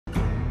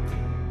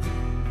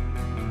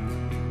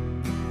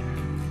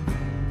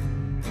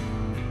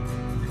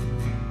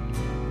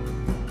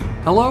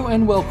Hello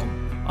and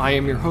welcome. I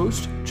am your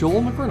host,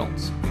 Joel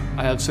McReynolds.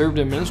 I have served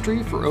in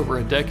ministry for over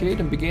a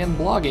decade and began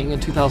blogging in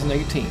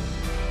 2018.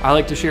 I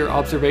like to share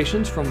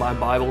observations from my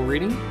Bible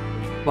reading,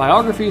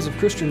 biographies of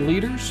Christian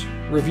leaders,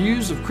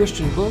 reviews of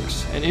Christian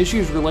books, and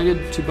issues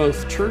related to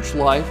both church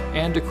life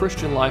and to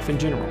Christian life in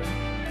general.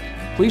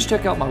 Please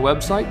check out my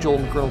website,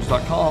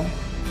 joelmcreynolds.com,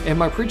 and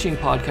my preaching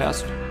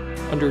podcast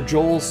under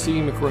Joel C.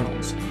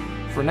 McReynolds.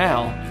 For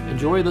now,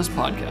 enjoy this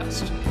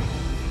podcast.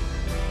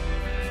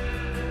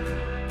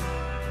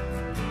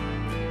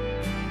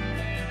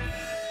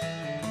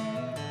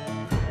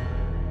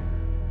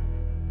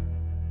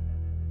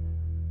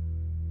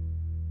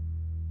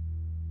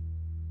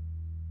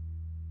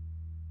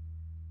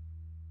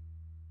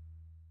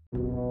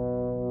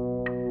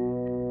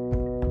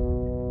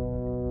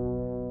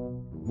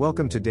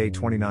 Welcome to day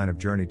 29 of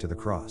Journey to the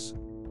Cross.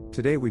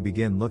 Today we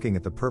begin looking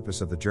at the purpose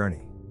of the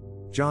journey.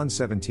 John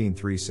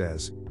 17:3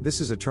 says,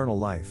 "This is eternal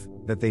life,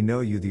 that they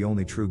know you the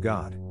only true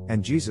God,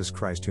 and Jesus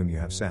Christ whom you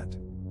have sent."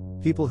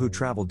 People who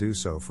travel do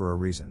so for a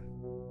reason.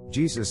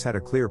 Jesus had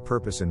a clear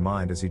purpose in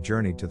mind as he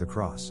journeyed to the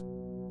cross.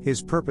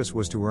 His purpose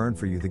was to earn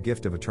for you the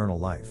gift of eternal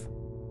life.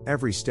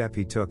 Every step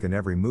he took and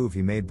every move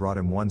he made brought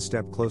him one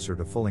step closer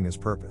to fulfilling his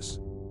purpose.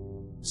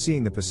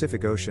 Seeing the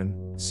Pacific Ocean,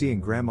 seeing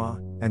Grandma,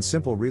 and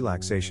simple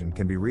relaxation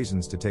can be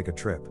reasons to take a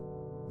trip.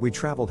 We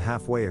traveled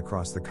halfway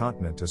across the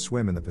continent to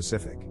swim in the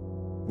Pacific.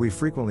 We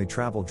frequently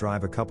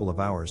drive a couple of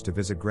hours to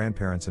visit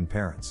grandparents and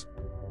parents.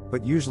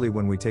 But usually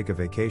when we take a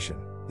vacation,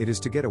 it is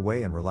to get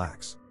away and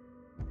relax.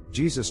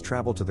 Jesus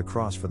traveled to the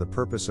cross for the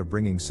purpose of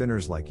bringing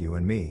sinners like you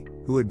and me,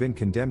 who had been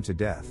condemned to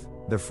death,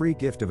 the free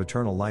gift of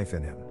eternal life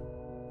in him.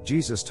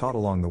 Jesus taught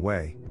along the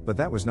way, but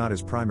that was not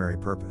his primary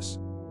purpose.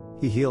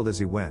 He healed as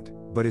he went,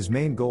 but his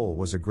main goal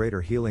was a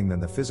greater healing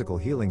than the physical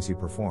healings he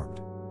performed.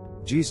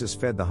 Jesus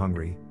fed the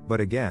hungry, but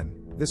again,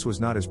 this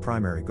was not his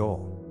primary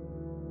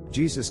goal.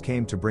 Jesus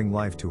came to bring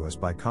life to us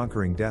by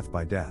conquering death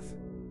by death.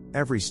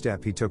 Every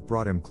step he took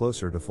brought him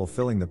closer to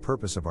fulfilling the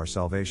purpose of our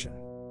salvation.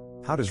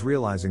 How does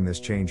realizing this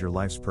change your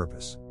life's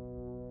purpose?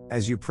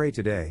 As you pray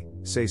today,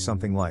 say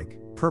something like,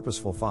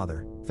 "Purposeful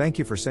Father, thank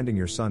you for sending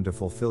your Son to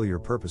fulfill your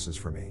purposes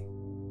for me.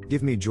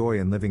 Give me joy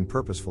in living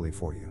purposefully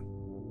for you."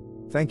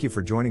 Thank you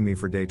for joining me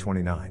for day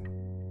 29.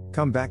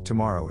 Come back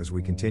tomorrow as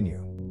we continue.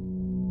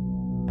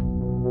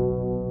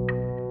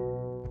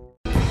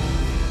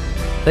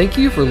 Thank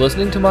you for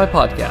listening to my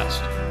podcast.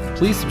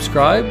 Please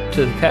subscribe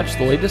to catch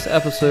the latest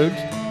episodes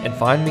and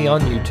find me on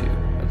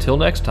YouTube. Until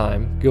next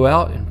time, go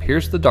out and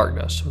pierce the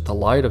darkness with the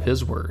light of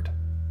His Word.